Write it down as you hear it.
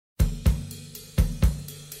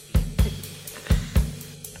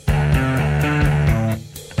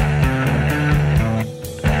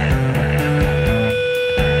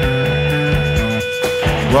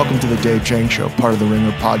Welcome to the Dave Chang Show, part of the Ringer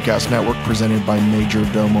Podcast Network, presented by Major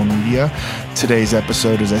Domo Media. Today's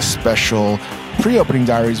episode is a special pre-opening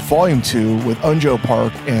Diaries Volume 2 with Unjo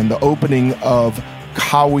Park and the opening of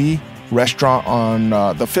Kawi restaurant on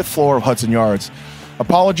the 5th floor of Hudson Yards.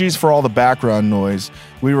 Apologies for all the background noise.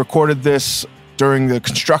 We recorded this during the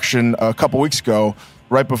construction a couple weeks ago,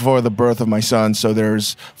 right before the birth of my son. So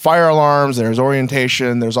there's fire alarms, there's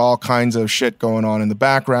orientation, there's all kinds of shit going on in the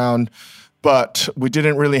background. But we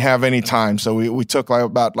didn't really have any time. So we took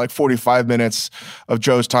about 45 minutes of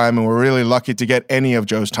Joe's time, and we're really lucky to get any of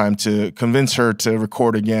Joe's time to convince her to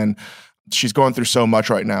record again. She's going through so much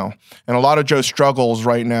right now. And a lot of Joe's struggles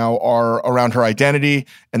right now are around her identity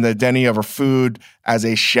and the identity of her food as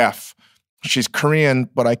a chef. She's Korean,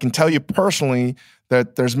 but I can tell you personally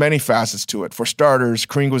that there's many facets to it. For starters,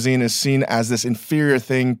 Korean cuisine is seen as this inferior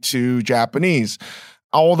thing to Japanese.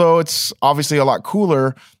 Although it's obviously a lot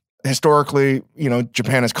cooler, historically,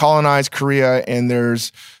 Japan has colonized Korea and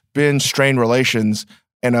there's been strained relations.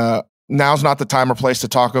 And now's not the time or place to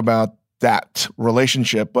talk about that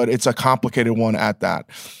relationship, but it's a complicated one at that.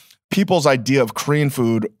 People's idea of Korean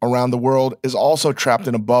food around the world is also trapped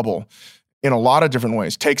in a bubble in a lot of different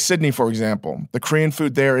ways. Take Sydney, for example. The Korean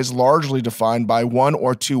food there is largely defined by one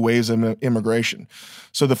or two waves of immigration.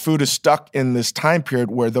 So the food is stuck in this time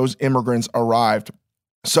period where those immigrants arrived.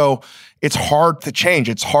 So it's hard to change.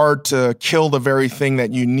 It's hard to kill the very thing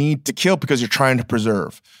that you need to kill because you're trying to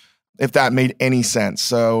preserve, if that made any sense.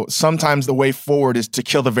 So sometimes the way forward is to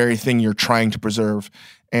kill the very thing you're trying to preserve.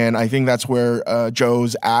 And I think that's where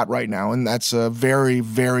Joe's at right now. And that's a very,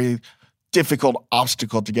 very difficult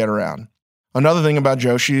obstacle to get around. Another thing about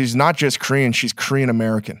Joe, she's not just Korean, she's Korean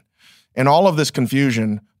American. And all of this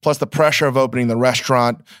confusion, plus the pressure of opening the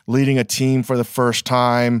restaurant, leading a team for the first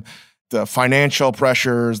time, the financial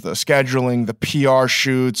pressures, the scheduling, the PR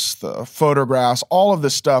shoots, the photographs, all of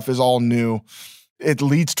this stuff is all new. It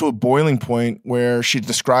leads to a boiling point where she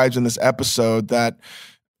describes in this episode that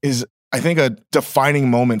is, I think, a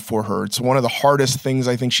defining moment for her. It's one of the hardest things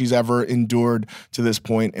I think she's ever endured to this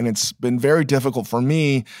point, and it's been very difficult for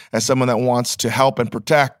me as someone that wants to help and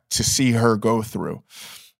protect to see her go through.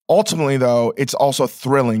 Ultimately, though, it's also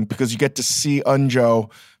thrilling because you get to see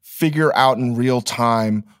Unjo figure out in real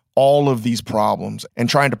time all of these problems and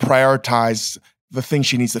trying to prioritize the things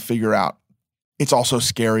she needs to figure out. It's also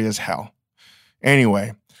scary as hell.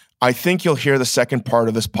 Anyway, I think you'll hear the second part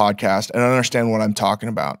of this podcast and understand what I'm talking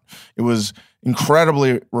about. It was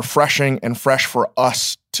incredibly refreshing and fresh for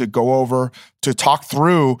us to go over, to talk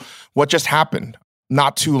through what just happened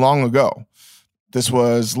not too long ago. This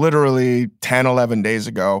was literally 10, 11 days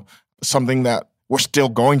ago, something that we're still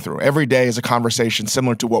going through. Every day is a conversation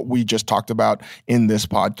similar to what we just talked about in this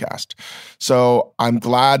podcast. So I'm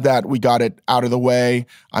glad that we got it out of the way.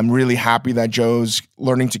 I'm really happy that Joe's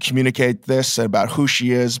learning to communicate this about who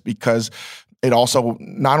she is, because it also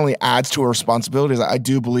not only adds to her responsibilities, I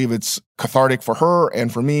do believe it's cathartic for her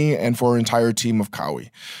and for me and for our entire team of Kawi.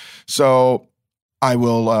 So I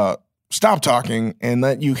will stop talking and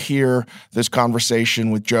let you hear this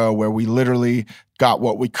conversation with Joe, where we literally got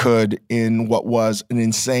what we could in what was an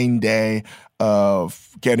insane day of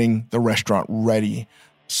getting the restaurant ready.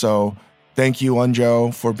 So thank you,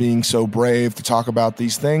 Unjo, for being so brave to talk about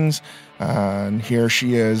these things. And here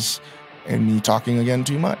she is, and me talking again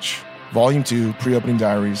too much. Volume 2, Pre-Opening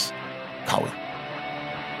Diaries, Kawi.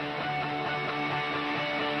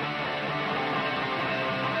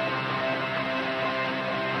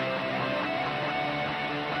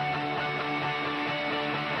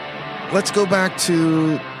 Let's go back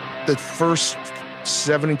to the first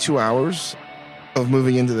 72 hours of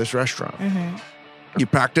moving into this restaurant. Mm-hmm. You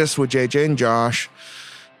practice with JJ and Josh,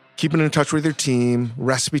 keeping in touch with your team,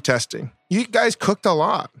 recipe testing. You guys cooked a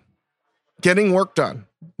lot, getting work done,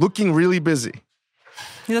 looking really busy.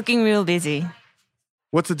 Looking real busy.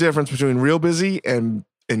 What's the difference between real busy and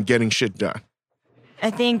getting shit done?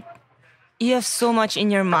 I think you have so much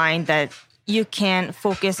in your mind that you can't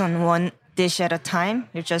focus on one dish at a time.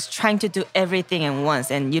 You're just trying to do everything at once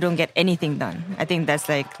and you don't get anything done. I think that's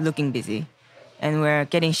like looking busy. And where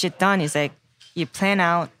getting shit done is like you plan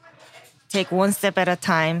out, take one step at a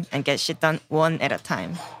time and get shit done one at a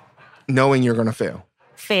time. Knowing you're going to fail.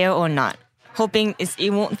 Fail or not. Hoping it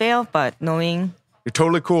won't fail, but knowing. You're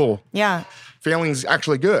totally cool. Yeah. Failing's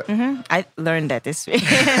actually good. Mm-hmm. I learned that this week.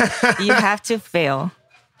 You have to fail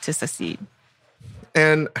to succeed.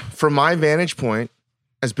 And from my vantage point,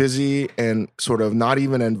 as busy and sort of not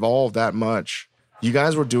even involved that much, you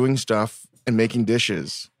guys were doing stuff and making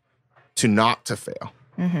dishes to fail.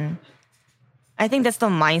 Mm-hmm. I think that's the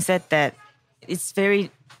mindset that it's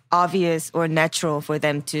very obvious or natural for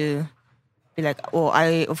them to be like, oh,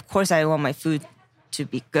 of course I want my food to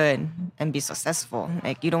be good and be successful.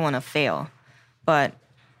 Like, you don't want to fail. But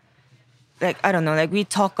like, I don't know, like we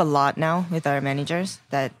talk a lot now with our managers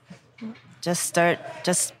that just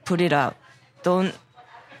put it out. Don't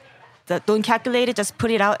calculate it, just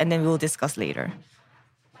put it out and then we'll discuss later.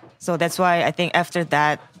 So that's why I think after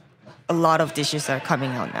that, a lot of dishes are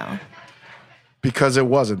coming out now. Because it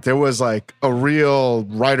wasn't. There was like a real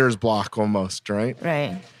writer's block almost, right?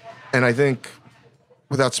 Right. And I think,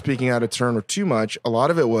 without speaking out of turn or too much, a lot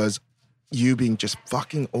of it was you being just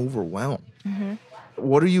fucking overwhelmed. Mm-hmm.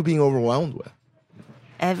 What are you being overwhelmed with?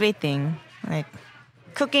 Everything. Like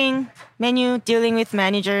cooking, menu, dealing with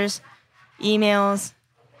managers, emails.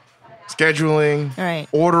 Scheduling, right.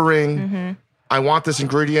 Ordering. Mm-hmm. I want this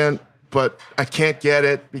ingredient, but I can't get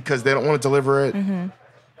it because they don't want to deliver it. Mm-hmm.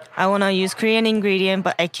 I want to use Korean ingredient,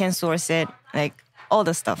 but I can't source it. Like all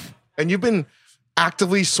the stuff. And you've been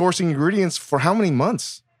actively sourcing ingredients for how many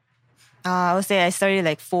months? I would say I started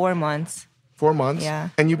like 4 months. 4 months? Yeah.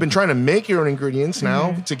 And you've been trying to make your own ingredients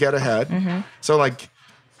now to get ahead. Mm-hmm. So like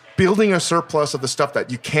building a surplus of the stuff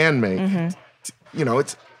that you can make, you know,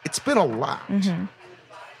 it's been a lot. Mm-hmm.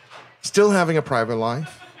 Still having a private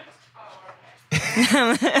life.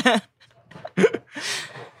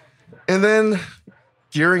 And then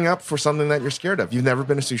gearing up for something that you're scared of. You've never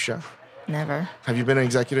been a sous chef? Never. Have you been an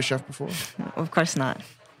executive chef before? Of course not.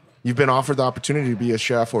 You've been offered the opportunity to be a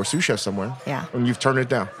chef or a sous chef somewhere. Yeah. And you've turned it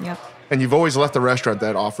down. Yep. And you've always left the restaurant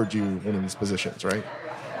that offered you one of these positions, right?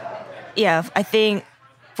 Yeah, I think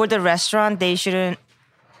for the restaurant, they shouldn't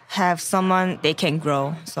have someone they can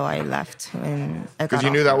grow. So I left. Because you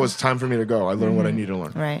knew that was time for me to go. I learned what I need to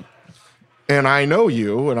learn. Right. And I know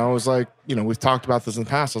you, and I was like, you know, we've talked about this in the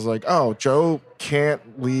past. I was like, oh, Joe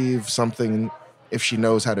can't leave something if she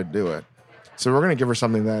knows how to do it. So we're going to give her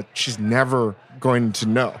something that she's never going to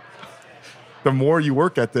know. The more you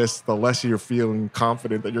work at this, the less you're feeling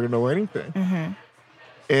confident that you're going to know anything. Mm-hmm.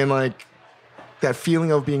 And like that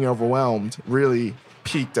feeling of being overwhelmed really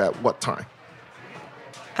peaked at what time?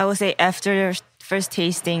 I would say after your first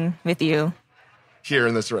tasting with you. Here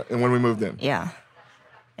in this, and when we moved in. Yeah.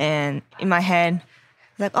 And in my head,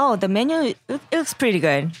 like, oh, the menu, it looks pretty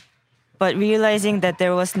good. But realizing that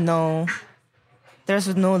there was no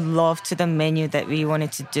love to the menu that we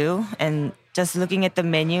wanted to do. And just looking at the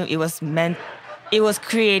menu, it was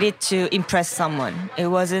created to impress someone. It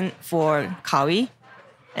wasn't for Kawi.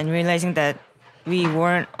 And realizing that we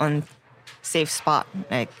weren't on safe spot.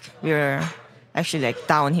 Like, we were actually like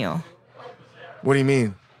downhill. What do you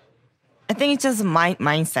mean? I think it's just my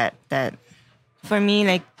mindset that for me,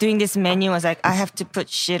 like doing this menu was like, I have to put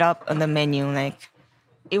shit up on the menu. Like,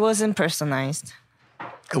 it wasn't personalized.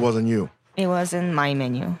 It wasn't you. It wasn't my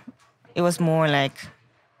menu. It was more like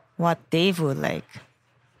what Dave would like,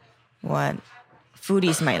 what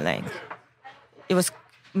foodies might like. It was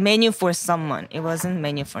menu for someone. It wasn't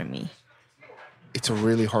menu for me. It's a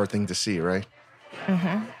really hard thing to see, right?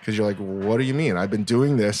 Because you're like, what do you mean? I've been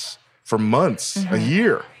doing this for months, a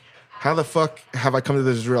year. How the fuck have I come to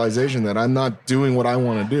this realization that I'm not doing what I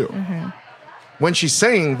want to do? When she's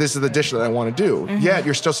saying this is the dish that I want to do, yet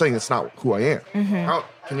you're still saying it's not who I am. How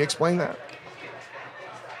can you explain that?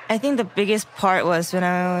 I think the biggest part was when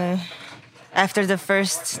after the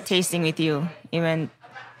first tasting with you, it went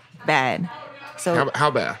bad. So how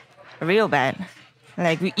bad? Real bad.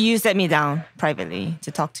 Like, you set me down privately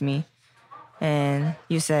to talk to me. And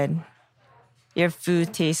you said, your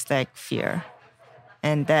food tastes like fear.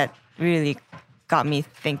 And that really got me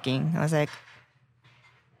thinking. I was like,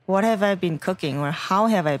 what have I been cooking? Or how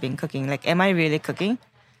have I been cooking? Like, am I really cooking?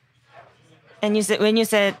 And when you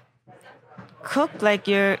said, cook like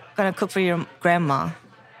you're gonna cook for your grandma.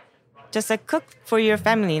 Just like cook for your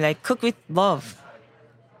family, like cook with love.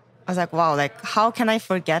 I was like, wow, like how can I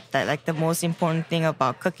forget that? Like the most important thing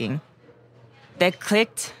about cooking. That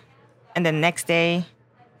clicked, and the next day.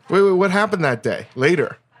 Wait, what happened that day?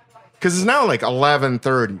 Later? Because it's now like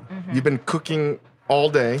 11:30. You've been cooking all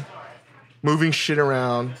day, moving shit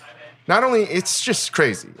around. Not only, it's just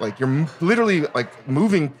crazy. Like you're literally like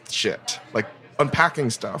moving shit, like unpacking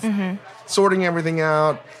stuff, sorting everything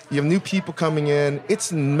out. You have new people coming in.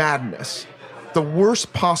 It's madness. The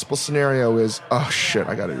worst possible scenario is, oh shit,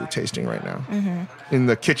 I got to do a tasting right now in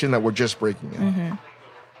the kitchen that we're just breaking in.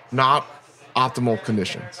 Not optimal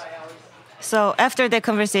conditions. So after that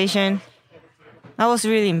conversation, I was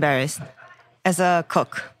really embarrassed as a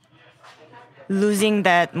cook. Losing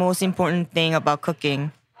that most important thing about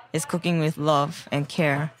cooking is cooking with love and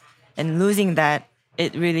care. And losing that,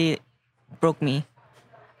 it really broke me.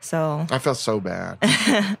 So I felt so bad.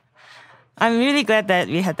 I'm really glad that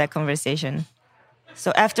we had that conversation.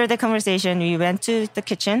 So after the conversation, we went to the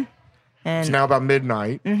kitchen. And It's now about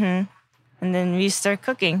midnight. and then we start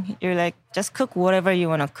cooking. You're like, just cook whatever you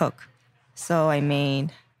want to cook. So I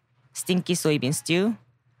made stinky soybean stew.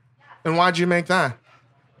 And why'd you make that?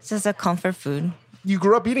 It's just a comfort food. You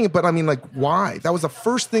grew up eating it, but I mean, like, why? That was the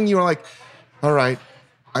first thing you were like, all right,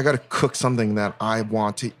 I got to cook something that I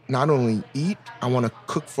want to not only eat, I want to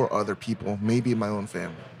cook for other people, maybe my own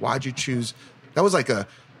family. Why'd you choose? That was like a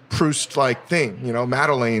Proust-like thing,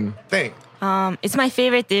 Madeleine thing. It's my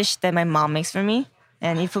favorite dish that my mom makes for me.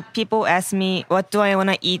 And if people ask me, what do I want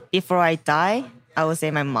to eat before I die? I would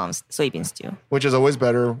say my mom's soybean stew. Which is always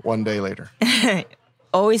better one day later.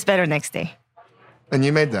 Always better next day. And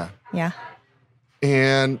you made that. Yeah.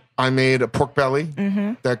 And I made a pork belly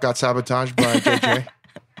that got sabotaged by JJ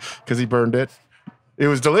because he burned it. It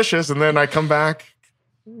was delicious. And then I come back,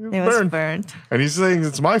 It was burned. And he's saying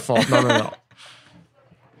it's my fault. No.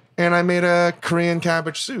 And I made a Korean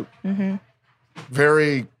cabbage soup.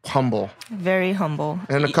 Very humble. Very humble.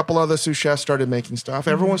 And a couple other sous chefs started making stuff.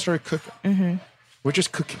 Everyone started cooking. We're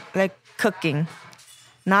just cooking. Like cooking.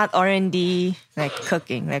 Not R&D, like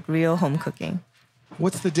cooking, like real home cooking.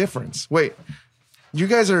 What's the difference? Wait, you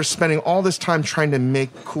guys are spending all this time trying to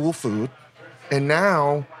make cool food. And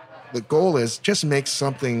now the goal is just make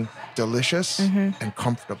something delicious and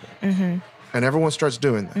comfortable. And everyone starts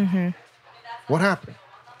doing that. What happened?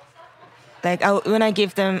 Like when I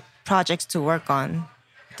give them projects to work on,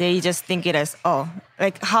 they just think it as,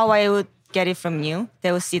 like how I would get it from you,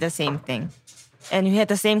 they will see the same thing. And we had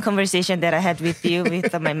the same conversation that I had with you,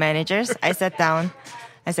 with my managers. I sat down,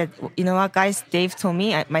 I said, you know what, guys, Dave told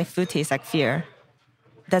me my food tastes like fear.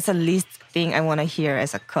 That's the least thing I want to hear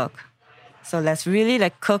as a cook. So let's really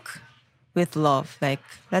like cook with love. Like,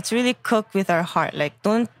 let's really cook with our heart. Like,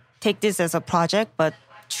 don't take this as a project, but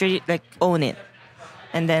treat it, like, own it.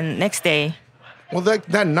 And then next day. Well,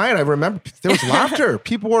 that night, I remember there was laughter.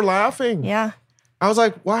 People were laughing. Yeah. I was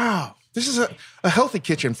like, wow, this is a healthy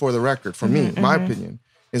kitchen for the record. For me, my opinion,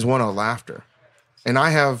 is one of laughter. And I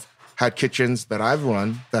have had kitchens that I've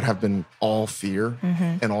run that have been all fear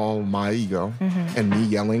and all my ego and me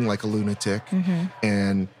yelling like a lunatic.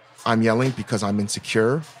 And I'm yelling because I'm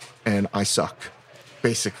insecure and I suck,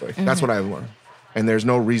 basically. That's what I've learned. And there's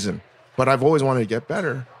no reason. But I've always wanted to get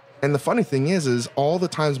better. And the funny thing is all the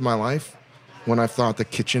times in my life when I've thought the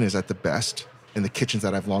kitchen is at the best and the kitchens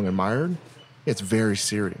that I've long admired, it's very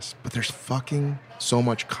serious. But there's fucking so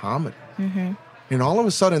much comedy. And all of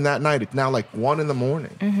a sudden that night, it's now like 1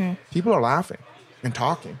 a.m. People are laughing and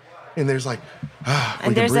talking. And there's like,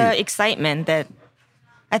 and there's an excitement that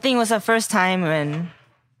I think it was the first time when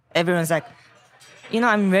everyone's like,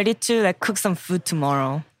 I'm ready to like cook some food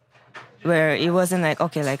tomorrow. Where it wasn't like,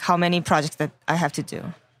 okay, like how many projects that I have to do.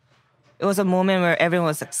 It was a moment where everyone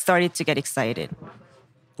was like, started to get excited.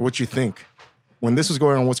 What you think? When this was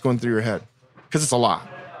going on, what's going through your head? Because it's a lot.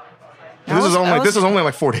 This is only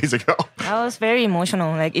like 4 days ago. I was very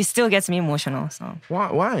emotional. Like, it still gets me emotional. So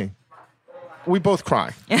Why? We both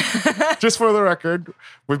cry. Just for the record,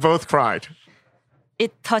 we both cried.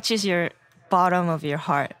 It touches your bottom of your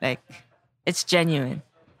heart. Like, it's genuine.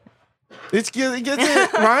 It gets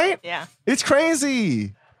it, right? Yeah. It's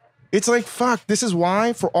crazy. It's like, fuck, this is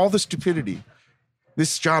why, for all the stupidity,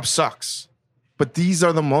 this job sucks. But these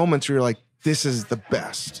are the moments where you're like, this is the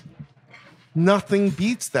best. Nothing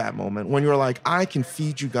beats that moment when you're like, I can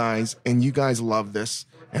feed you guys and you guys love this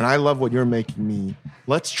and I love what you're making me.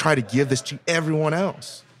 Let's try to give this to everyone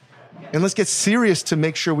else. And let's get serious to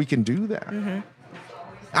make sure we can do that.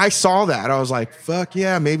 I saw that. I was like, fuck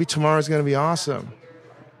yeah, maybe tomorrow's going to be awesome.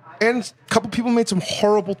 And a couple people made some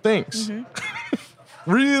horrible things.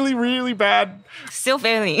 Really, really bad. Still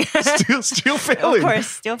failing. Still failing. Of course,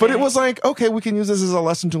 still But failing. it was like, okay, we can use this as a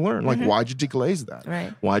lesson to learn. Like, why'd you deglaze that?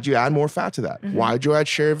 Right. Why'd you add more fat to that? Why'd you add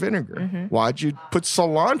sherry vinegar? Why'd you put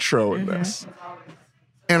cilantro in this?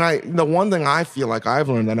 And the one thing I feel like I've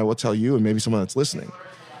learned that I will tell you and maybe someone that's listening,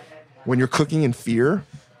 when you're cooking in fear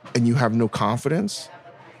and you have no confidence,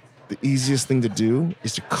 the easiest thing to do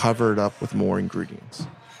is to cover it up with more ingredients.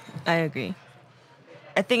 I agree.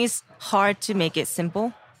 I think it's hard to make it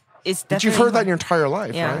simple. It's But definitely you've heard that hard. in your entire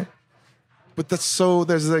life, right? But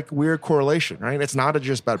there's like weird correlation, right? It's not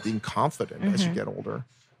just about being confident as you get older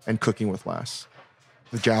and cooking with less.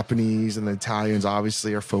 The Japanese and the Italians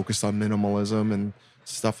obviously are focused on minimalism and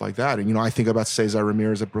stuff like that. And, I think about Cesar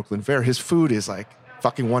Ramirez at Brooklyn Fare. His food is like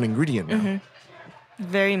fucking one ingredient now.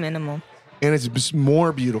 Very minimal. And it's just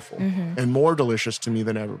more beautiful and more delicious to me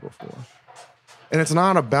than ever before. And it's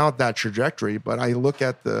not about that trajectory, but I look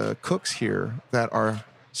at the cooks here that are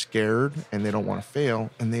scared and they don't want to fail,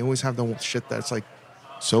 and they always have the shit that's like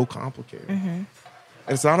so complicated.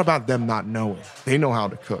 And it's not about them not knowing. They know how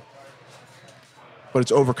to cook. But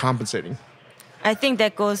it's overcompensating. I think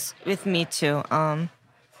that goes with me too.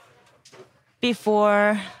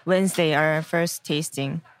 Before Wednesday, our first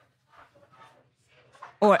tasting,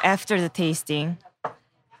 or after the tasting,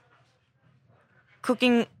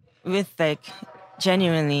 cooking with like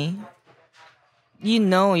genuinely, you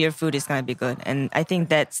know your food is gonna be good. And I think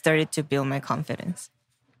that started to build my confidence.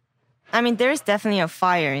 I mean, there's definitely a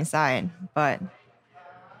fire inside, but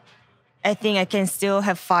I think I can still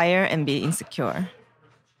have fire and be insecure.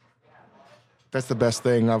 That's the best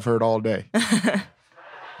thing I've heard all day.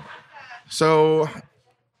 So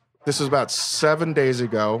this was about 7 days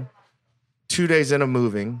ago, 2 days into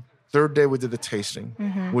moving. Third day we did the tasting,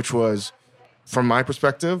 which was, from my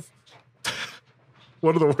perspective,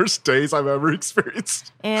 one of the worst days I've ever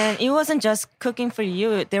experienced. And it wasn't just cooking for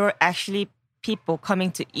you. There were actually people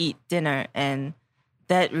coming to eat dinner. And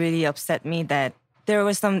that really upset me that there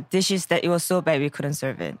were some dishes that it was so bad we couldn't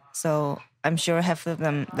serve it. So I'm sure half of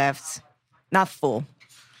them left not full.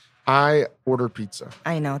 I ordered pizza.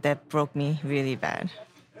 I know, that broke me really bad.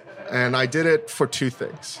 And I did it for two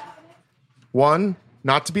things. One,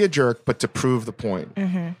 not to be a jerk, but to prove the point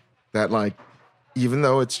that, like, even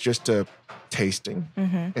though it's just a tasting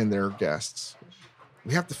and they're guests,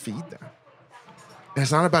 we have to feed them. And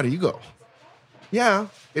it's not about ego. Yeah,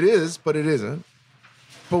 it is, but it isn't.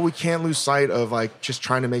 But we can't lose sight of, like, just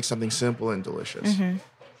trying to make something simple and delicious.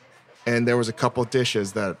 And there was a couple of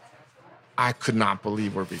dishes that I could not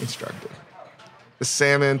believe were being instructed. The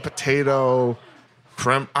salmon, potato,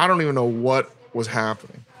 creme, I don't even know what was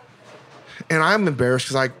happening. And I'm embarrassed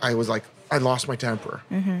because I was like, I lost my temper.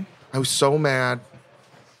 I was so mad.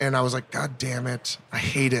 And I was like, God damn it. I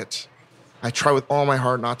hate it. I try with all my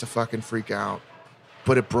heart not to fucking freak out.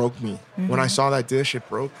 But it broke me. When I saw that dish, it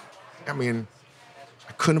broke. I mean,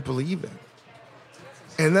 I couldn't believe it.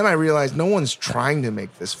 And then I realized no one's trying to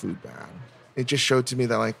make this food bad. It just showed to me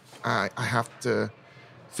that, like, I have to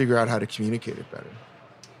figure out how to communicate it better.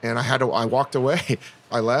 And I walked away.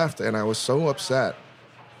 I left, and I was so upset.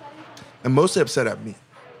 And mostly upset at me,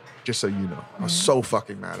 just so you know. I was so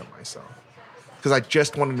fucking mad at myself. Because I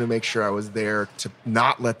just wanted to make sure I was there to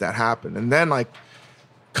not let that happen. And then, like,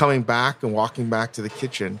 coming back and walking back to the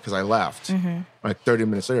kitchen, because I left, like 30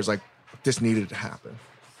 minutes later, it's like, this needed to happen.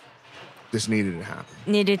 This needed to happen.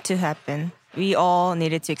 Needed to happen. We all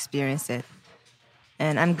needed to experience it.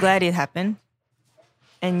 And I'm glad it happened.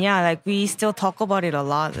 And yeah, like, we still talk about it a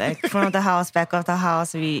lot. Like, front of the house, back of the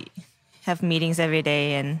house, we have meetings every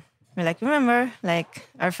day. And we're like, remember, like,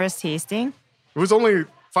 our first tasting? It was only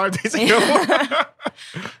 5 days ago.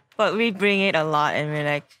 But we bring it a lot. And we're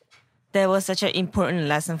like, that was such an important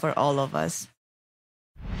lesson for all of us.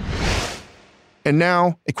 And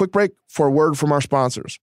now, a quick break for a word from our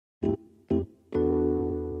sponsors.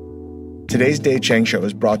 Today's Dave Chang Show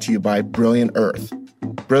is brought to you by Brilliant Earth.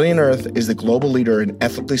 Brilliant Earth is the global leader in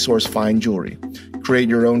ethically sourced fine jewelry. Create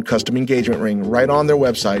your own custom engagement ring right on their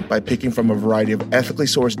website by picking from a variety of ethically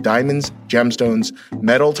sourced diamonds, gemstones,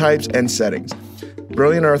 metal types, and settings.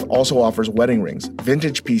 Brilliant Earth also offers wedding rings,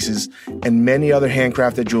 vintage pieces, and many other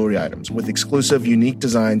handcrafted jewelry items with exclusive, unique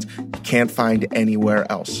designs you can't find anywhere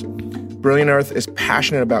else. Brilliant Earth is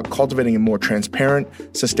passionate about cultivating a more transparent,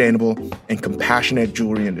 sustainable, and compassionate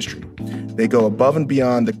jewelry industry. They go above and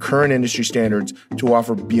beyond the current industry standards to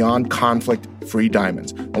offer beyond conflict-free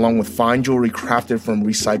diamonds, along with fine jewelry crafted from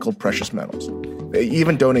recycled precious metals. They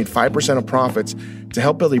even donate 5% of profits to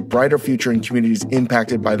help build a brighter future in communities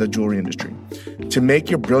impacted by the jewelry industry. To make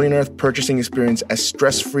your Brilliant Earth purchasing experience as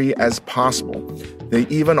stress-free as possible, they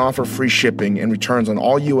even offer free shipping and returns on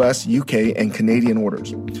all US, UK, and Canadian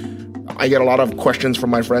orders. I get a lot of questions from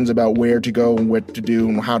my friends about where to go and what to do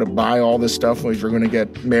and how to buy all this stuff if you're going to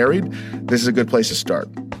get married. This is a good place to start.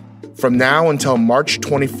 From now until March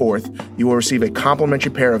 24th, you will receive a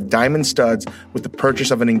complimentary pair of diamond studs with the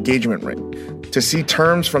purchase of an engagement ring. To see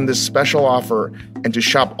terms from this special offer and to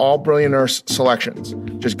shop all Brilliant Earth selections,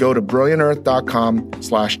 just go to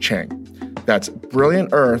brilliantearth.com/Chang. That's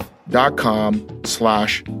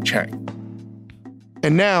brilliantearth.com/Chang.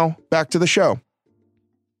 And now, back to the show.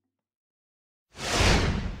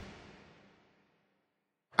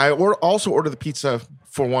 I also ordered the pizza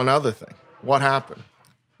for one other thing. What happened?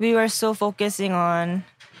 We were so focusing on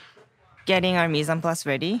getting our mise en place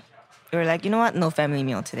ready. We were like, you know what? No family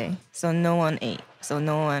meal today. So no one ate.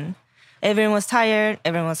 Everyone was tired.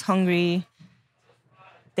 Everyone was hungry.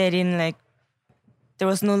 They didn't there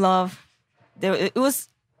was no love. It was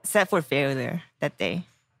set for failure that day.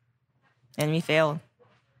 And we failed.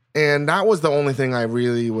 And that was the only thing I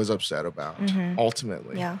really was upset about,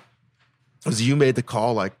 ultimately. Yeah. Was you made the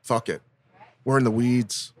call, like, fuck it. We're in the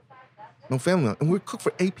weeds. No family meal. And we cook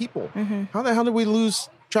for 8 people. How the hell did we lose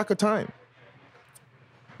track of time?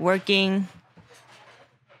 Working,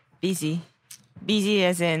 busy. Busy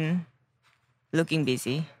as in looking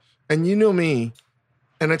busy. And you know me,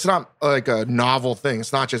 and it's not like a novel thing.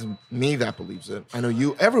 It's not just me that believes it. I know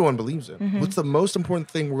you, everyone believes it. What's the most important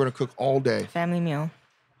thing we're going to cook all day? Family meal.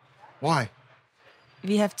 Why?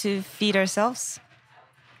 We have to feed ourselves.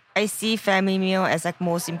 I see family meal as like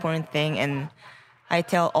most important thing, and I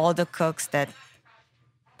tell all the cooks that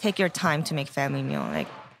take your time to make family meal. Like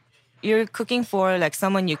you're cooking for like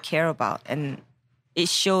someone you care about, and it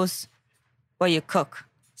shows what you cook.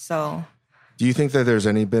 So do you think that there's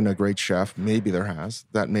been a great chef, maybe there has,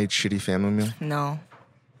 that made shitty family meal? No.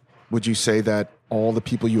 Would you say that all the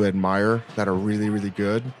people you admire that are really, really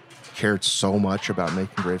good cared so much about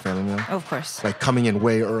making great family meal? Of course. Like coming in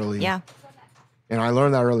way early. Yeah. And I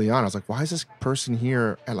learned that early on. I was like, why is this person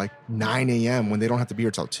here at like 9 a.m. when they don't have to be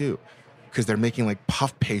here till 2? Because they're making like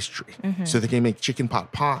puff pastry so they can make chicken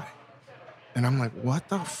pot pie. And I'm like, what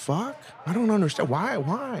the fuck? I don't understand. Why?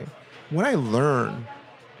 When I learned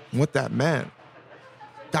what that meant,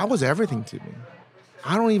 that was everything to me.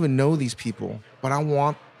 I don't even know these people, but I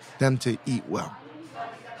want them to eat well.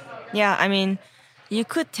 Yeah, I mean, you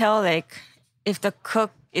could tell like if the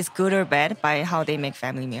cook is good or bad by how they make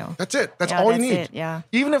family meal. That's it. That's all you need. It, yeah.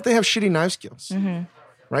 Even if they have shitty knife skills.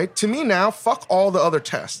 Right? To me now, fuck all the other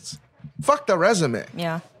tests. Fuck the resume.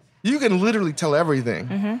 Yeah. You can literally tell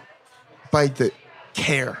everything by the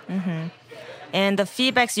care. And the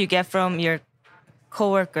feedbacks you get from your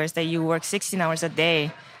coworkers that you work 16 hours a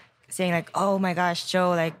day saying like, oh my gosh,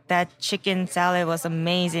 Joe, like that chicken salad was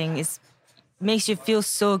amazing. It makes you feel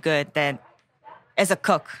so good that as a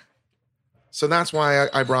cook. So that's why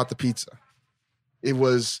I brought the pizza. It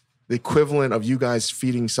was the equivalent of you guys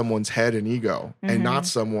feeding someone's head and ego and not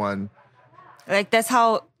someone. Like that's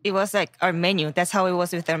how it was like our menu. That's how it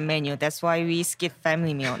was with our menu. That's why we skip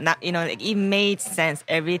family meal. Not, like it made sense.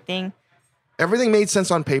 Everything made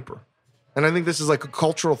sense on paper. And I think this is like a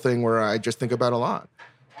cultural thing where I just think about a lot.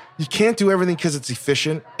 You can't do everything because it's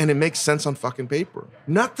efficient and it makes sense on fucking paper.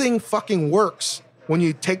 Nothing fucking works when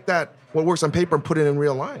you take what works on paper and put it in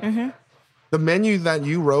real life. The menu that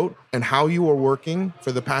you wrote and how you were working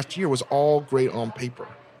for the past year was all great on paper.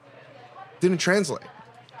 Didn't translate.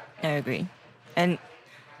 I agree. And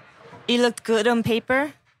it looked good on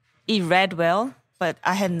paper. It read well, but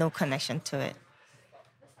I had no connection to it.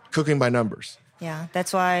 Cooking by numbers. Yeah,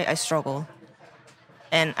 that's why I struggle.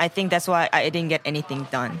 And I think that's why I didn't get anything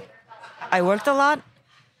done. I worked a lot.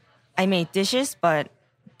 I made dishes, but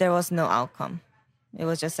there was no outcome. It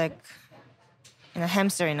was just like a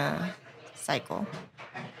hamster in a cycle.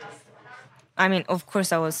 I mean, of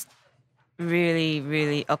course, I was really,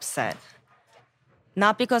 really upset.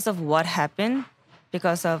 Not because of what happened,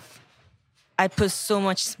 because of I put so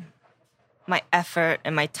much my effort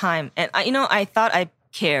and my time. And I thought I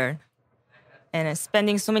cared. And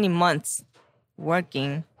spending so many months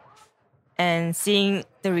working and seeing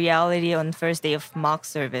the reality on the first day of mock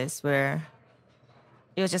service where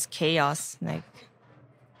it was just chaos. Like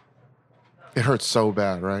it hurts so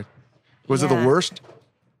bad, right? Was it the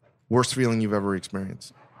worst feeling you've ever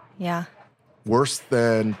experienced? Yeah. Worse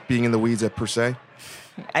than being in the weeds at Per Se?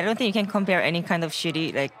 I don't think you can compare any kind of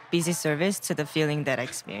shitty, like busy service to the feeling that I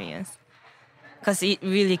experienced. Because it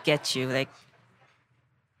really gets you, like,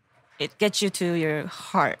 it gets you to your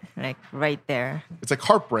heart, like right there. It's like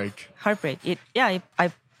heartbreak. Heartbreak. It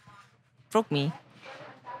broke me.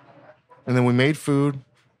 And then we made food,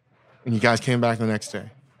 and you guys came back the next day.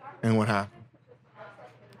 And what happened?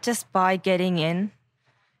 Just by getting in,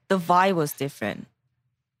 the vibe was different.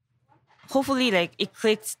 Hopefully, like, it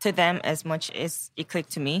clicked to them as much as it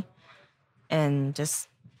clicked to me. And just,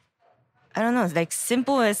 I don't know, it's like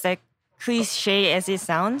simple as like cliche as it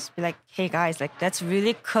sounds. Be like, hey guys, like, let's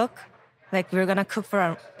really cook. Like, we're gonna cook for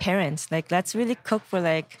our parents. Like, let's really cook for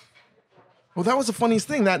like... Well, that was the funniest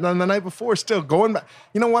thing. That the night before, still going back.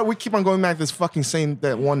 You know what? We keep on going back to this fucking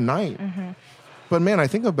that one night. But man, I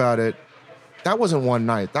think about it. That wasn't one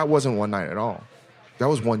night. That wasn't one night at all. That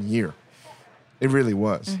was 1 year. It really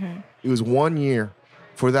was. It was 1 year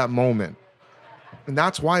for that moment. And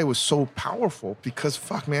that's why it was so powerful because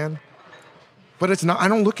fuck, man. But it's not, I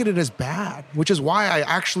don't look at it as bad, which is why I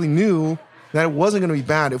actually knew that it wasn't going to be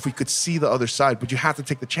bad if we could see the other side, but you have to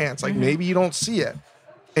take the chance. Like maybe you don't see it.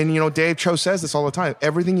 And Dave Cho says this all the time.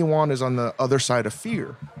 Everything you want is on the other side of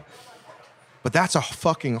fear. But that's a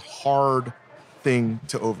fucking hard thing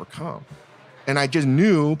to overcome. And I just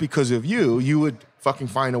knew because of you would fucking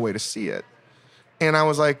find a way to see it. And I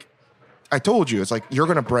was like, I told you, it's like, you're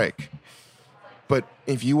going to break. But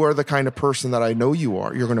if you are the kind of person that I know you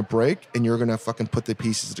are, you're going to break and you're going to fucking put the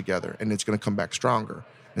pieces together and it's going to come back stronger.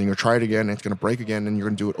 And you're going to try it again and it's going to break again and you're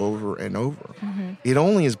going to do it over and over. Mm-hmm. It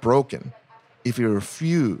only is broken if you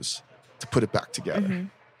refuse to put it back together. Mm-hmm.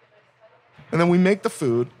 And then we make the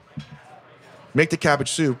food, make the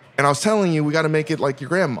cabbage soup. And I was telling you, we got to make it like your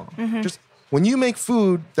grandma. Mm-hmm. Just when you make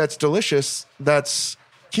food that's delicious, that's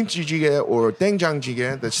kimchi jjigae or doenjang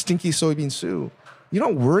jjigae, that's stinky soybean soup, you're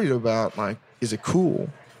not worried about, like, is it cool?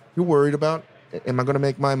 You're worried about, am I going to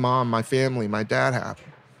make my mom, my family, my dad happy?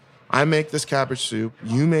 I make this cabbage soup.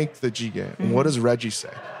 You make the jjigae. Mm-hmm. And what does Reggie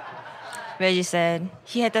say? Reggie said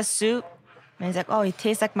he had the soup, and he's like, "Oh, it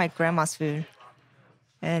tastes like my grandma's food."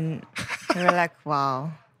 And we were like,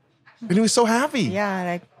 "Wow!" And he was so happy. Yeah,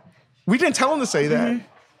 like we didn't tell him to say that. Mm-hmm.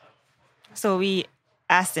 So we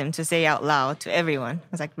asked him to say out loud to everyone. I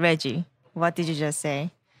was like, "Reggie, what did you just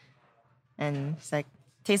say?" And he's like,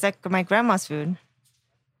 "Tastes like my grandma's food."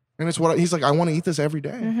 And it's what he's like. I want to eat this every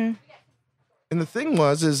day. Mm-hmm. And the thing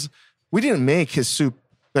is we didn't make his soup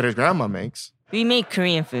that his grandma makes. We made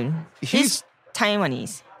Korean food. He's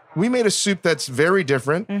Taiwanese. We made a soup that's very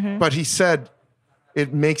different, mm-hmm. but he said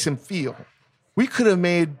it makes him feel. We could have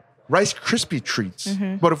made Rice Krispie treats,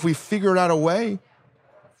 mm-hmm. but if we figured out a way,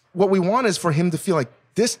 what we want is for him to feel like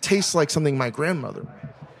this tastes like something my grandmother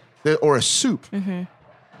made, or a soup. Mm-hmm.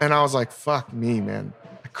 And I was like, fuck me, man.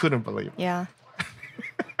 I couldn't believe it. Yeah.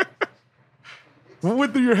 What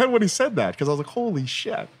went through your head when he said that? Because I was like, holy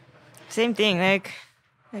shit. Same thing. Like,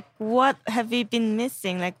 what have we been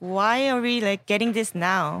missing? Like, why are we, like, getting this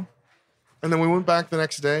now? And then we went back the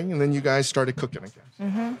next day, and then you guys started cooking again.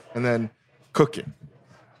 Mm-hmm. And then cooking.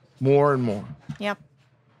 More and more. Yep.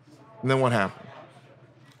 And then what happened?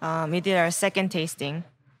 We did our second tasting.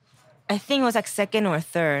 I think it was, like, second or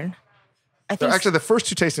third. Actually, the first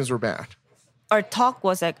two tastings were bad. Our talk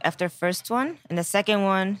was, like, after first one, and the second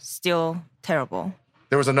one, still terrible.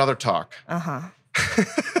 There was another talk. Uh-huh.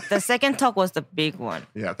 The second talk was the big one.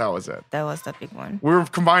 Yeah, that was it. That was the big one. We were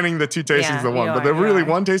combining the two tastings into one. But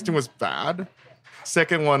one tasting was bad.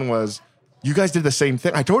 Second one was, you guys did the same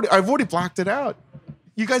thing. I've already blocked it out.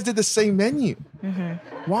 You guys did the same menu.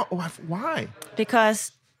 Mm-hmm. Why?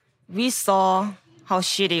 Because we saw how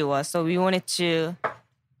shitty it was, so we wanted to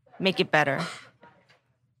make it better.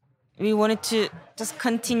 We wanted to just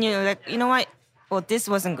continue, like, you know what? Well, this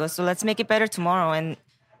wasn't good, so let's make it better tomorrow, and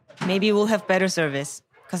maybe we'll have better service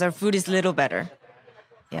because our food is a little better.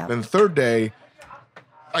 Yeah. Then the third day,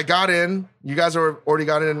 I got in. You guys already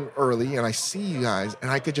got in early, and I see you guys,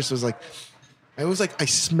 and I I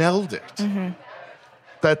smelled it. Mm-hmm.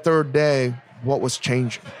 That third day, what was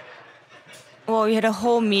changing? Well, we had a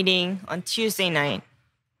whole meeting on Tuesday night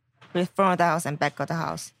with front of the house and back of the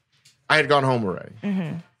house. I had gone home already.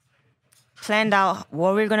 Mm-hmm. Planned out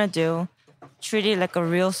what we were going to do, treat it like a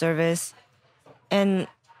real service. And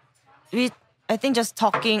I think just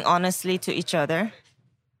talking honestly to each other,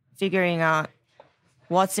 figuring out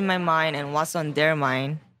what's in my mind and what's on their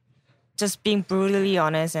mind, just being brutally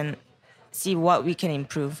honest and see what we can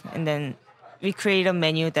improve. And then we created a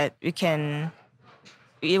menu that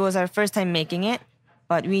it was our first time making it,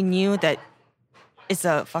 but we knew that it's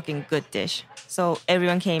a fucking good dish. So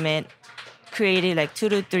everyone came in, created like 2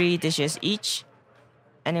 to 3 dishes each,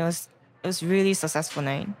 and it was really successful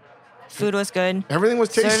night. Food was good. Everything was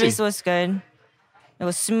tasty. Service was good. It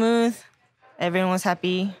was smooth. Everyone was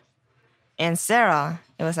happy. And Sarah,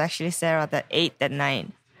 it was actually Sarah that ate that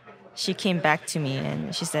night. She came back to me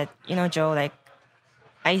and she said, "You know, Joe, like,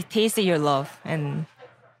 I tasted your love." And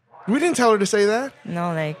we didn't tell her to say that.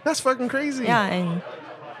 No, like, that's fucking crazy. Yeah, and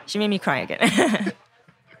she made me cry again.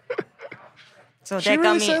 So she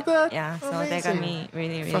really said that? Yeah, so amazing. That got me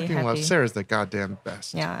really, really fucking happy. Love Sarah's the goddamn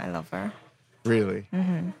best. Yeah, I love her. Really?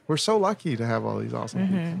 Mm-hmm. We're so lucky to have all these awesome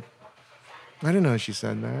people. I didn't know she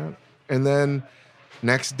said that. And then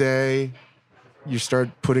next day, you start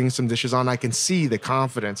putting some dishes on. I can see the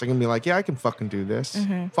confidence. I can be like, yeah, I can fucking do this.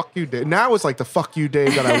 Mm-hmm. Fuck you day. Now it's like the fuck you day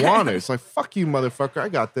that I wanted. It's like, fuck you, motherfucker. I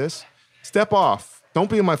got this. Step off. Don't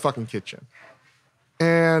be in my fucking kitchen.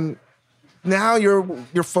 And now your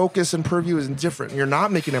focus and purview is different. You're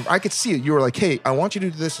not making it. I could see it. You were like, hey, I want you to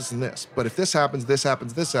do this, this, and this. But if this happens, this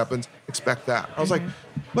happens, this happens, expect that. I was like,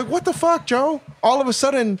 what the fuck, Joe? All of a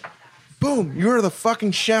sudden, boom, you're the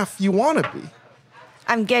fucking chef you want to be.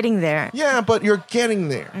 I'm getting there. Yeah, but you're getting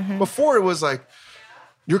there. Mm-hmm. Before it was like,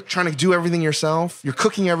 you're trying to do everything yourself. You're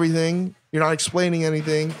cooking everything. You're not explaining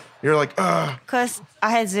anything. You're like, ugh. Because I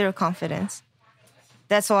had zero confidence.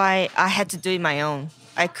 That's why I had to do it my own.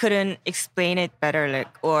 I couldn't explain it better, like,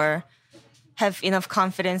 or have enough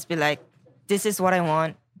confidence, be like, this is what I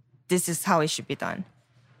want. This is how it should be done.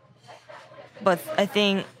 But I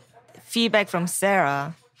think feedback from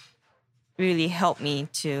Sarah really helped me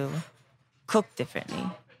to cook differently.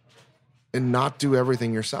 And not do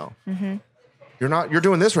everything yourself. You're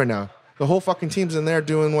doing this right now. The whole fucking team's in there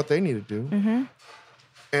doing what they need to do.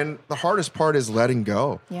 And the hardest part is letting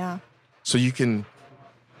go. Yeah. So you can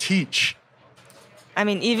teach. I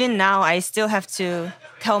mean, even now, I still have to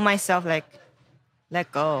tell myself, like, let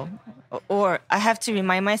go. Or I have to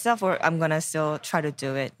remind myself, or I'm going to still try to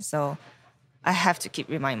do it. So I have to keep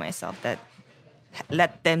reminding myself that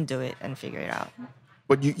let them do it and figure it out.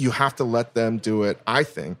 But you have to let them do it, I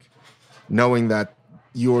think, knowing that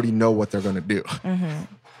you already know what they're going to do.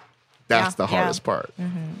 That's the hardest part.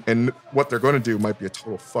 And what they're going to do might be a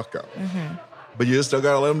total fuck up. But you still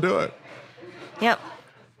got to let them do it. Yep.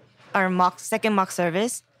 Our second mock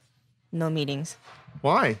service, no meetings.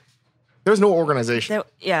 Why? There's no organization.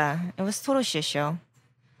 It was total shit show.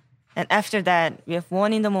 And after that, we have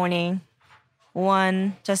one in the morning,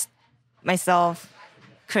 one just myself,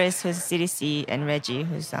 Chris, who's CDC, and Reggie,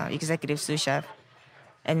 who's executive sous chef.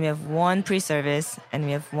 And we have one pre-service, and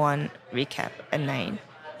we have one recap at 9.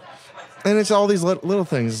 And it's all these little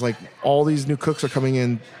things. Like all these new cooks are coming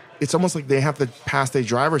in. It's almost like they have to pass their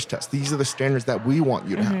driver's test. These are the standards that we want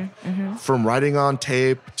you to have. From writing on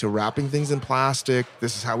tape to wrapping things in plastic.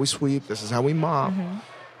 This is how we sweep. This is how we mop.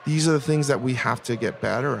 These are the things that we have to get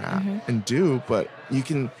better at and do. But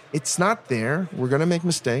it's not there. We're going to make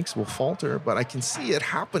mistakes. We'll falter. But I can see it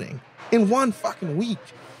happening in one fucking week.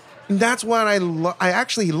 And that's why I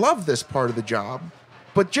actually love this part of the job.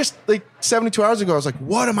 But just like 72 hours ago, I was like,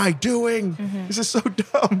 what am I doing? This is so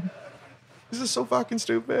dumb. This is so fucking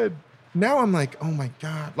stupid. Now I'm like, oh my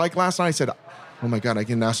God. Like last night I said, oh my God, I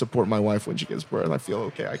can now support my wife when she gives birth. I feel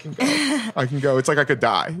okay. I can go. I can go. It's like I could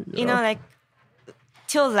die. You know, like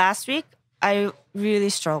till last week, I really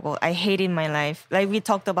struggled. I hated my life. Like we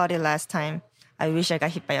talked about it last time. I wish I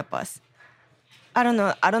got hit by a bus. I don't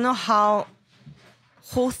know. I don't know how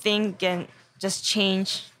whole thing can just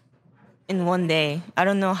change in one day. I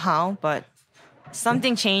don't know how, but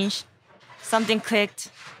something changed. Something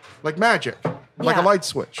clicked. Like magic. Like a light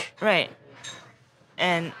switch. Right.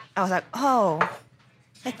 And I was like, oh,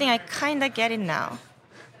 I think I kind of get it now.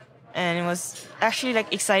 And it was actually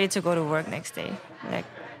like excited to go to work next day. Like,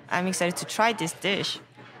 I'm excited to try this dish.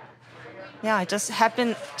 Yeah, it just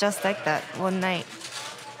happened just like that one night.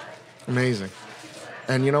 Amazing.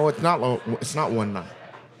 And you know, it's not one night.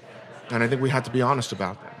 And I think we have to be honest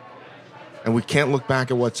about that. And we can't look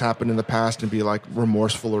back at what's happened in the past and be like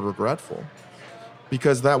remorseful or regretful.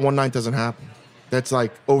 Because that one night doesn't happen. That's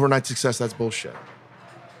like overnight success, that's bullshit.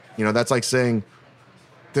 You know, that's like saying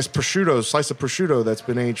this slice of prosciutto that's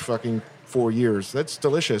been aged fucking 4 years, that's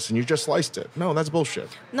delicious and you just sliced it. No, that's bullshit.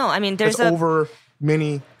 No, I mean, there's over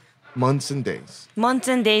many months and days. Months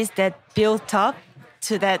and days that built up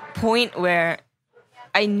to that point where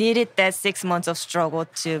I needed that 6 months of struggle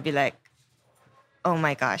to be like, oh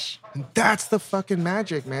my gosh. And that's the fucking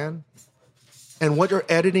magic, man. And what you're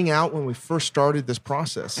editing out when we first started this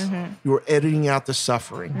process, you were editing out the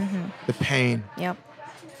suffering, the pain. Yep.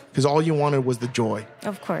 Because all you wanted was the joy.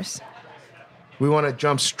 Of course. We want to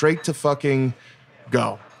jump straight to fucking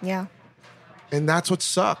go. Yeah. And that's what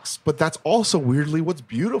sucks. But that's also weirdly what's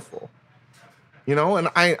beautiful. You know, and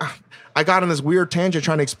I got on this weird tangent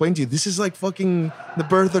trying to explain to you, this is like fucking The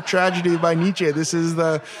Birth of Tragedy by Nietzsche. This is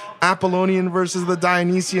the Apollonian versus the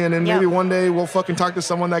Dionysian. And maybe one day we'll fucking talk to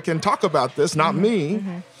someone that can talk about this, not me.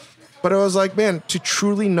 But I was like, man, to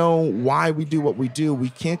truly know why we do what we do, we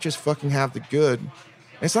can't just fucking have the good.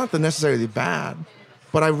 It's not the necessarily bad.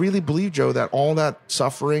 But I really believe, Joe, that all that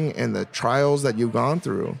suffering and the trials that you've gone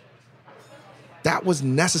through, that was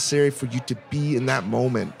necessary for you to be in that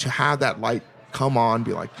moment, to have that light come on,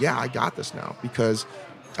 be like, yeah, I got this now. Because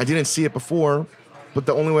I didn't see it before, but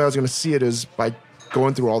the only way I was going to see it is by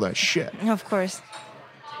going through all that shit. Of course.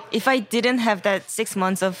 If I didn't have that 6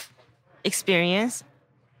 months of experience,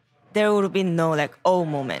 there would have been no like, oh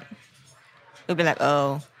moment. It would be like,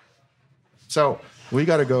 oh. So we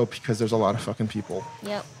got to go because there's a lot of fucking people.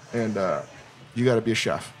 Yep. And you got to be a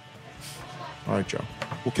chef. All right, Joe.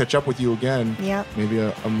 We'll catch up with you again. Yep. Maybe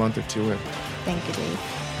a month or two in. Thank you, Dave.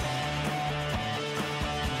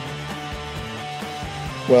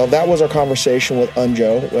 Well, that was our conversation with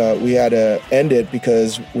Unjo. We had to end it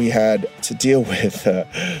because we had to deal with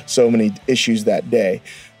so many issues that day.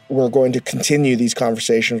 We're going to continue these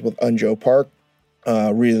conversations with Unjo Park.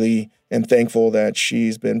 Really am thankful that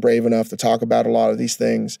she's been brave enough to talk about a lot of these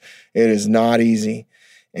things. It is not easy.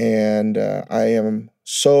 And I am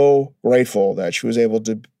so grateful that she was able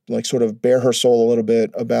to like sort of bare her soul a little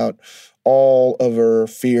bit about all of her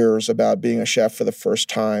fears about being a chef for the first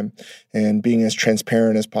time and being as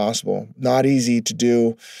transparent as possible. Not easy to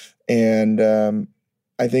do. And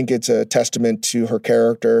I think it's a testament to her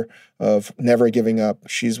character of never giving up.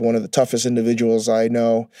 She's one of the toughest individuals I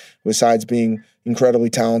know, besides being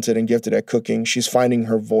incredibly talented and gifted at cooking. She's finding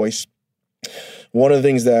her voice. One of the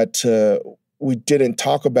things that we didn't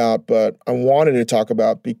talk about, but I wanted to talk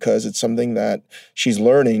about because it's something that she's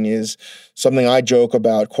learning, is something I joke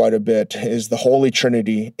about quite a bit, is the Holy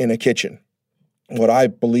Trinity in a kitchen. What I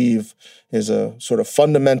believe is a sort of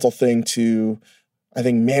fundamental thing to, I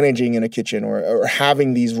think, managing in a kitchen or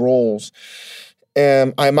having these roles.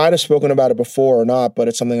 And I might have spoken about it before or not, but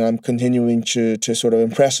it's something I'm continuing to sort of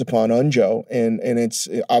impress upon Unjo. And it's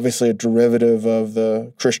obviously a derivative of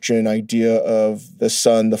the Christian idea of the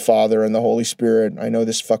Son, the Father, and the Holy Spirit. I know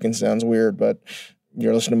this fucking sounds weird, but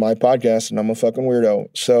you're listening to my podcast and I'm a fucking weirdo.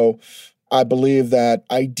 So I believe that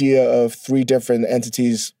idea of three different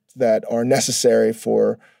entities that are necessary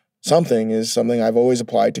for something is something I've always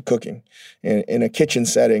applied to cooking. In a kitchen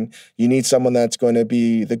setting, you need someone that's going to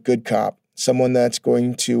be the good cop, someone that's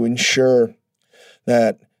going to ensure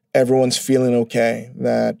that everyone's feeling okay,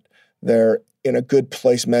 that they're in a good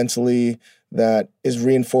place mentally, that is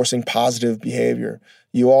reinforcing positive behavior.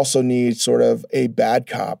 You also need sort of a bad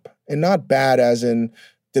cop, and not bad as in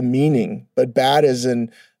demeaning, but bad as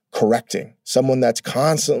in correcting, someone that's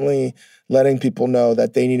constantly letting people know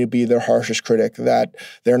that they need to be their harshest critic, that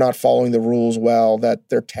they're not following the rules well, that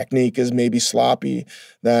their technique is maybe sloppy,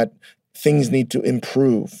 that things need to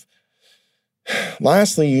improve.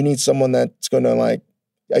 Lastly, you need someone that's going to, like,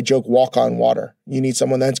 I joke, walk on water. You need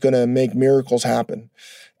someone that's going to make miracles happen.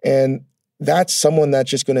 And that's someone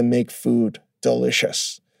that's just going to make food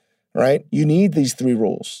delicious, right? You need these three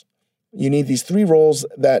rules. You need these three roles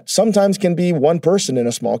that sometimes can be one person in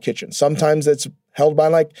a small kitchen. Sometimes it's held by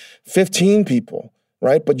like 15 people,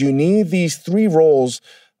 right? But you need these three roles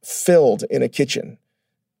filled in a kitchen.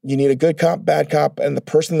 You need a good cop, bad cop, and the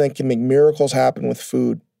person that can make miracles happen with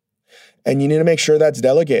food. And you need to make sure that's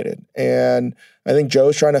delegated. And I think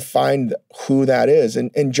Joe's trying to find who that is.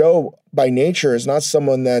 And Joe, by nature, is not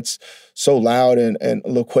someone that's so loud and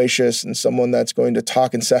loquacious and someone that's going to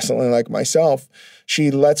talk incessantly like myself.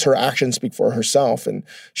 She lets her actions speak for herself. And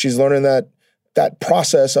she's learning that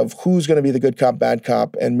process of who's going to be the good cop, bad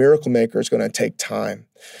cop, and miracle maker is going to take time.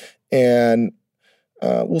 And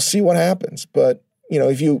we'll see what happens. But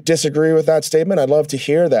if you disagree with that statement, I'd love to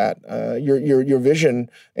hear that. Your vision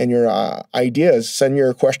and your ideas. Send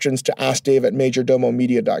your questions to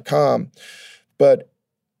askdave@majordomomedia.com. But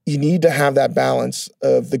you need to have that balance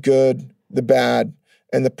of the good, the bad,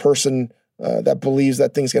 and the person that believes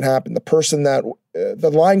that things can happen. The person that,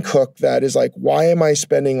 the line cook that is like, why am I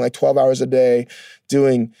spending like 12 hours a day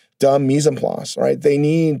doing dumb mise en place, right? They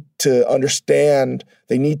need to understand,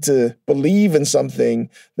 they need to believe in something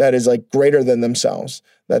that is like greater than themselves,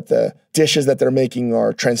 that the dishes that they're making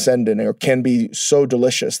are transcendent or can be so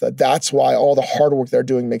delicious that's why all the hard work they're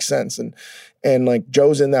doing makes sense. And like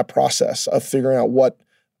Joe's in that process of figuring out what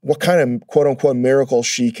kind of quote unquote miracle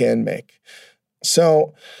she can make.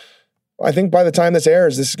 So I think by the time this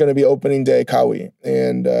airs, this is going to be opening day Kawi,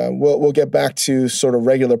 and we'll get back to sort of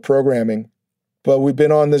regular programming. But we've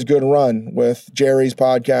been on this good run with Jerry's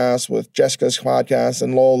podcast, with Jessica's podcast,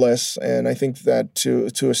 and Lola's. And I think that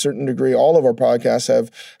to a certain degree, all of our podcasts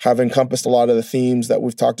have encompassed a lot of the themes that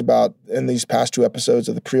we've talked about in these past two episodes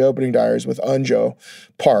of the pre-opening diaries with Unjo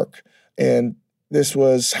Park. And this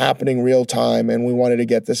was happening real time, and we wanted to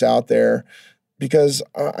get this out there because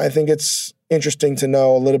I think it's interesting to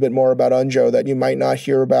know a little bit more about Unjo that you might not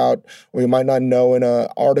hear about or you might not know in an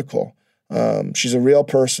article. She's a real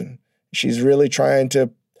person. She's really trying to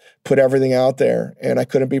put everything out there, and I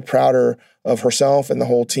couldn't be prouder of herself and the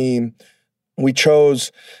whole team. We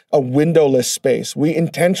chose a windowless space. We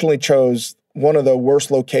intentionally chose one of the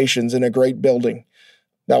worst locations in a great building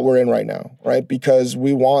that we're in right now, right? Because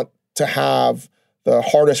we want to have the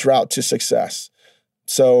hardest route to success.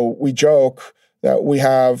 So we joke that we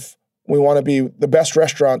want to be the best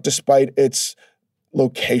restaurant despite its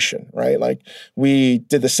location, right? Like we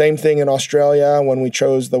did the same thing in Australia when we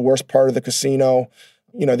chose the worst part of the casino.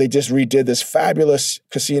 They just redid this fabulous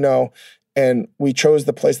casino, and we chose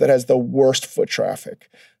the place that has the worst foot traffic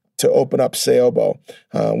to open up Seobo.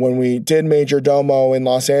 When we did Major Domo in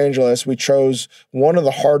Los Angeles, we chose one of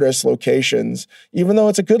the hardest locations, even though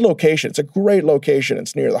it's a good location. It's a great location.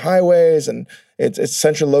 It's near the highways, and it's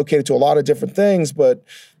centrally located to a lot of different things, but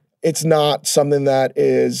it's not something that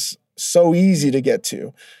is so easy to get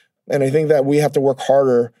to. And I think that we have to work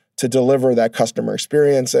harder to deliver that customer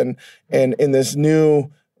experience. And in this new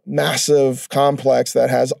massive complex that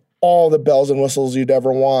has all the bells and whistles you'd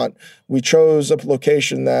ever want. We chose a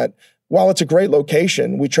location that, while it's a great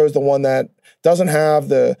location, we chose the one that doesn't have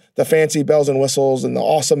the fancy bells and whistles and the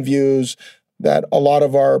awesome views that a lot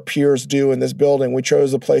of our peers do in this building. We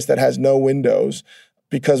chose a place that has no windows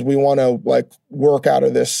because we want to like work out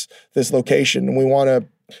of this location, and we want to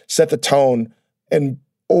set the tone and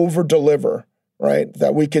over deliver, right?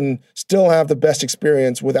 That we can still have the best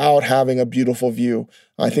experience without having a beautiful view.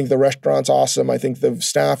 I think the restaurant's awesome. I think the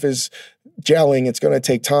staff is gelling. It's going to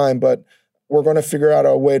take time, but we're going to figure out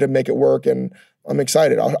a way to make it work. And I'm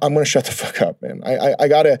excited. I'm going to shut the fuck up, man. I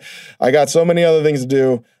got so many other things to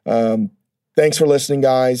do. Thanks for listening,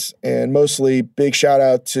 guys. And mostly big shout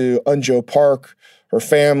out to Unjo Park, her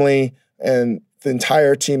family, and the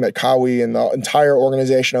entire team at Kawi and the entire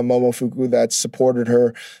organization of Momofuku that supported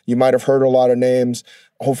her. You might have heard a lot of names.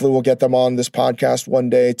 Hopefully we'll get them on this podcast one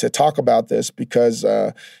day to talk about this, because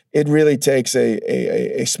it really takes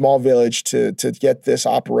a small village to get this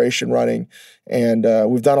operation running. And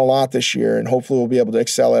we've done a lot this year, and hopefully we'll be able to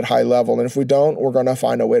excel at high level. And if we don't, we're going to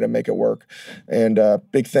find a way to make it work. And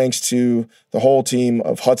big thanks to the whole team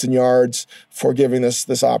of Hudson Yards for giving us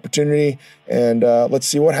this opportunity. And let's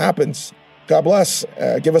see what happens. God bless.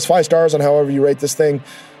 Give us 5 stars on however you rate this thing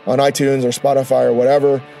on iTunes or Spotify or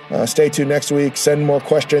whatever. Stay tuned next week. Send more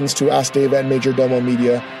questions to AskDave at Major Domo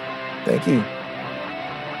Media. Thank you.